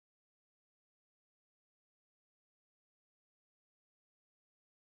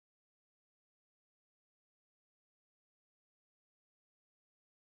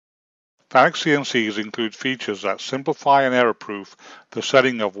FANUC CNCs include features that simplify and error-proof the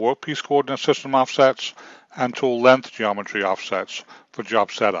setting of workpiece coordinate system offsets and tool length geometry offsets for job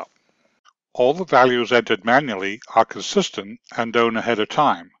setup. All the values entered manually are consistent and known ahead of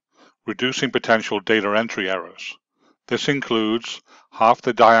time, reducing potential data entry errors. This includes half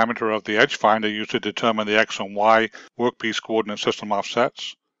the diameter of the edge finder used to determine the X and Y workpiece coordinate system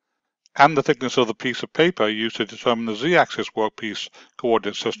offsets, and the thickness of the piece of paper used to determine the Z-axis workpiece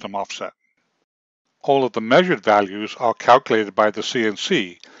coordinate system offset. All of the measured values are calculated by the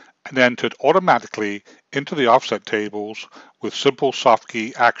CNC and entered automatically into the offset tables with simple soft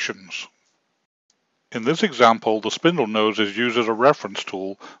key actions. In this example, the spindle nose is used as a reference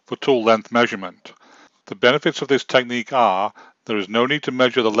tool for tool length measurement. The benefits of this technique are there is no need to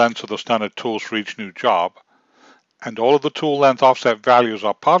measure the lengths of the standard tools for each new job, and all of the tool length offset values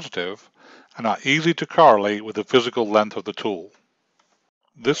are positive and are easy to correlate with the physical length of the tool.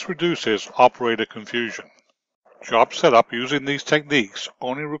 This reduces operator confusion. Job setup using these techniques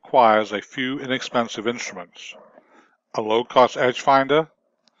only requires a few inexpensive instruments: a low-cost edge finder,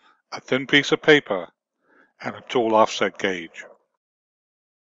 a thin piece of paper, and a tool offset gauge.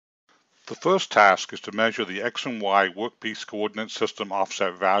 The first task is to measure the X and Y workpiece coordinate system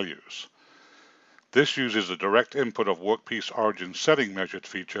offset values. This uses the direct input of workpiece origin setting measured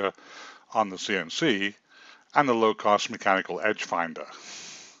feature on the CNC and the low-cost mechanical edge finder.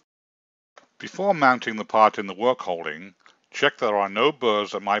 Before mounting the part in the work holding, check there are no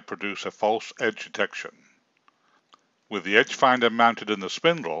burrs that might produce a false edge detection. With the edge finder mounted in the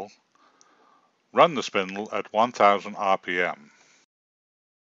spindle, run the spindle at 1000 RPM.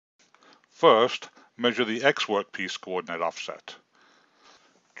 First, measure the X workpiece coordinate offset.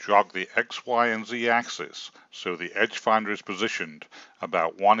 Jog the X, Y, and Z axis so the edge finder is positioned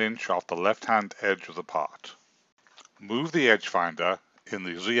about 1 inch off the left-hand edge of the part. Move the edge finder in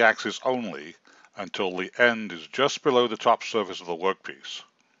the Z axis only until the end is just below the top surface of the workpiece.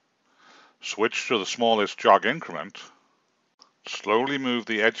 Switch to the smallest jog increment. Slowly move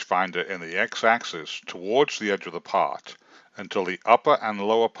the edge finder in the X axis towards the edge of the part until the upper and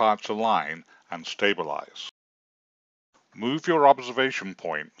lower parts align and stabilize. Move your observation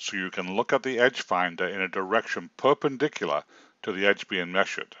point so you can look at the edge finder in a direction perpendicular to the edge being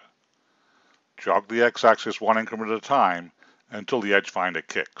measured. Jog the X-axis 1 increment at a time until the edge finder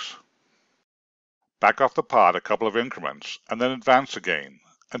kicks. Back off the part a couple of increments and then advance again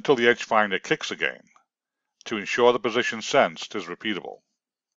until the edge finder kicks again to ensure the position sensed is repeatable.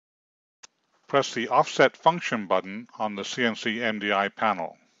 Press the Offset Function button on the CNC MDI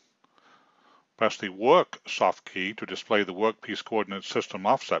panel. Press the Work soft key to display the Workpiece Coordinate System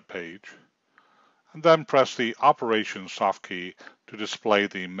Offset page, and then press the Operations soft key to display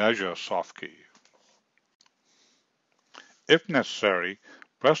the Measure soft key. If necessary,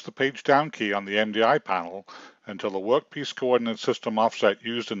 press the Page Down key on the MDI panel until the Workpiece Coordinate System Offset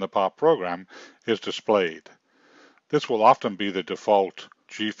used in the part program is displayed. This will often be the default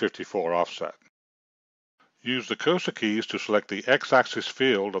G54 offset. Use the cursor keys to select the X-axis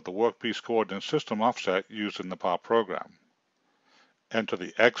field of the Workpiece Coordinate System offset used in the part program. Enter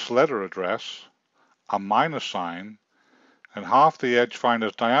the X letter address, a minus sign, and half the edge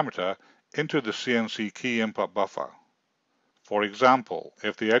finder's diameter into the CNC key input buffer. For example,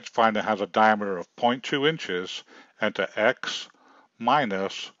 if the edge finder has a diameter of 0.2 inches, enter X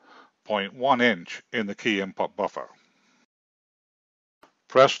minus 0.1 inch in the key input buffer.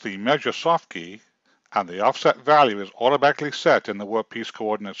 Press the Measure soft key and the offset value is automatically set in the Workpiece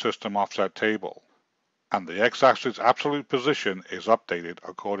Coordinate System offset table, and the X-axis absolute position is updated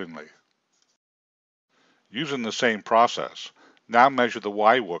accordingly. Using the same process, now measure the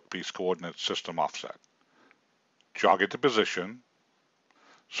Y Workpiece Coordinate System offset. Jog it to position.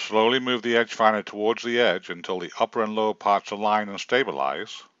 Slowly move the edge finder towards the edge until the upper and lower parts align and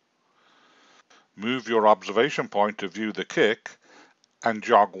stabilize. Move your observation point to view the kick and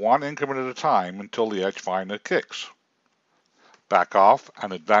jog 1 increment at a time until the edge finder kicks. Back off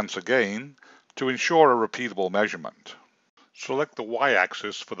and advance again to ensure a repeatable measurement. Select the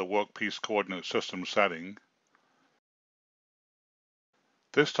Y-axis for the Workpiece Coordinate System setting.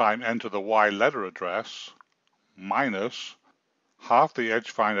 This time enter the Y letter address, minus half the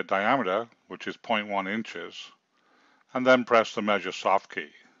edge finder diameter, which is 0.1 inches, and then press the Measure soft key.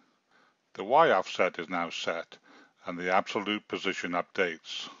 The Y offset is now set, and the absolute position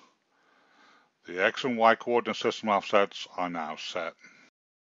updates. The X and Y coordinate system offsets are now set.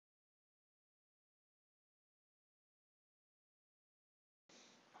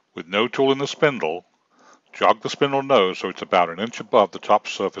 With no tool in the spindle, jog the spindle nose so it's about 1 inch above the top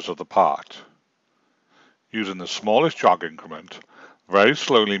surface of the part. Using the smallest jog increment, Very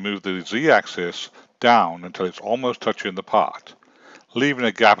slowly move the Z-axis down until it's almost touching the part, leaving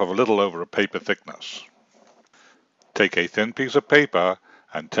a gap of a little over a paper thickness. Take a thin piece of paper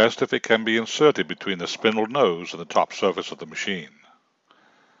and test if it can be inserted between the spindle nose and the top surface of the machine.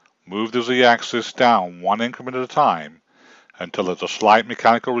 Move the Z-axis down one increment at a time until there's a slight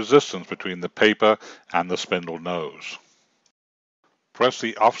mechanical resistance between the paper and the spindle nose. Press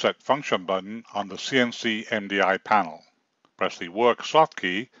the Offset Function button on the CNC MDI panel. Press the Work soft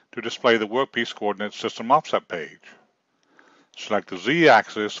key to display the Workpiece Coordinate System Offset page. Select the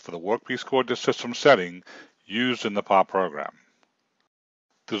Z-axis for the Workpiece Coordinate System setting used in the part program.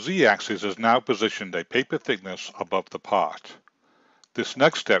 The Z-axis is now positioned a paper thickness above the part. This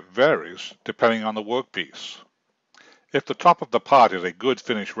next step varies depending on the workpiece. If the top of the part is a good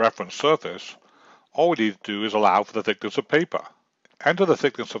finished reference surface, all we need to do is allow for the thickness of paper. Enter the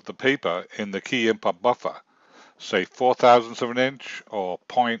thickness of the paper in the key input buffer, say 0.004 of an inch or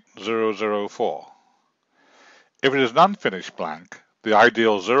 0.004. If it is an unfinished blank, the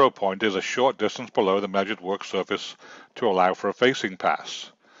ideal 0 point is a short distance below the measured work surface to allow for a facing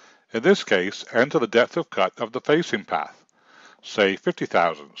pass. In this case, enter the depth of cut of the facing path, say 50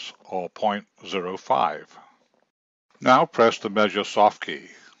 thousandths or 0.05. Now press the Measure soft key.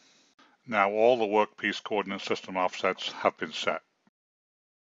 Now all the workpiece coordinate system offsets have been set.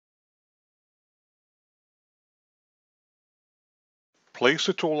 Place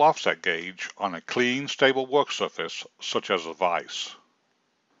the tool offset gauge on a clean, stable work surface such as a vise.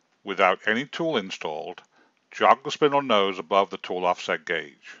 Without any tool installed, jog the spindle nose above the tool offset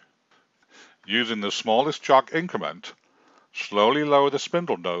gauge. Using the smallest jog increment, slowly lower the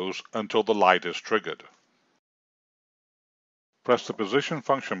spindle nose until the light is triggered. Press the Position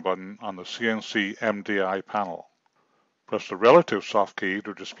Function button on the CNC MDI panel. Press the Relative soft key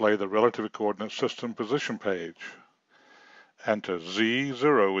to display the Relative Coordinate System position page. Enter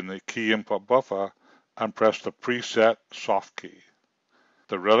Z0 in the key input buffer and press the Preset soft key.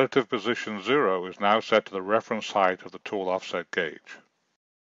 The relative position 0 is now set to the reference height of the tool offset gauge.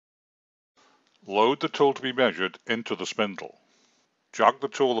 Load the tool to be measured into the spindle. Jog the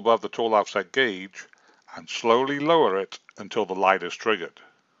tool above the tool offset gauge and slowly lower it until the light is triggered.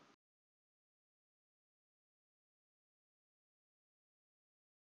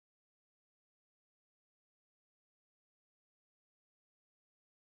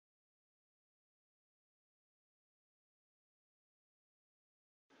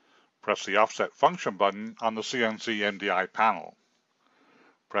 Press the Offset Function button on the CNC MDI panel.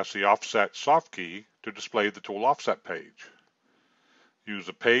 Press the Offset soft key to display the tool offset page. Use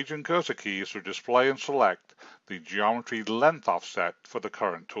the page and cursor keys to display and select the geometry length offset for the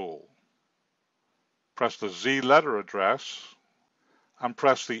current tool. Press the Z letter address and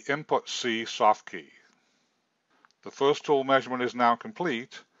press the Input C soft key. The first tool measurement is now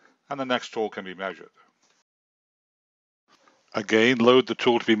complete and the next tool can be measured. Again, load the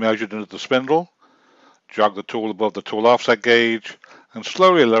tool to be measured into the spindle, jog the tool above the tool offset gauge, and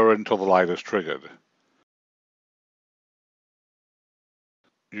slowly lower it until the light is triggered.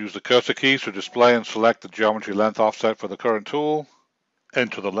 Use the cursor keys to display and select the geometry length offset for the current tool,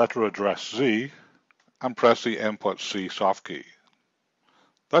 enter the letter address Z, and press the Input C soft key.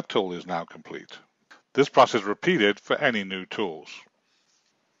 That tool is now complete. This process is repeated for any new tools.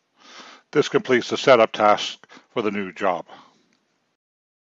 This completes the setup task for the new job.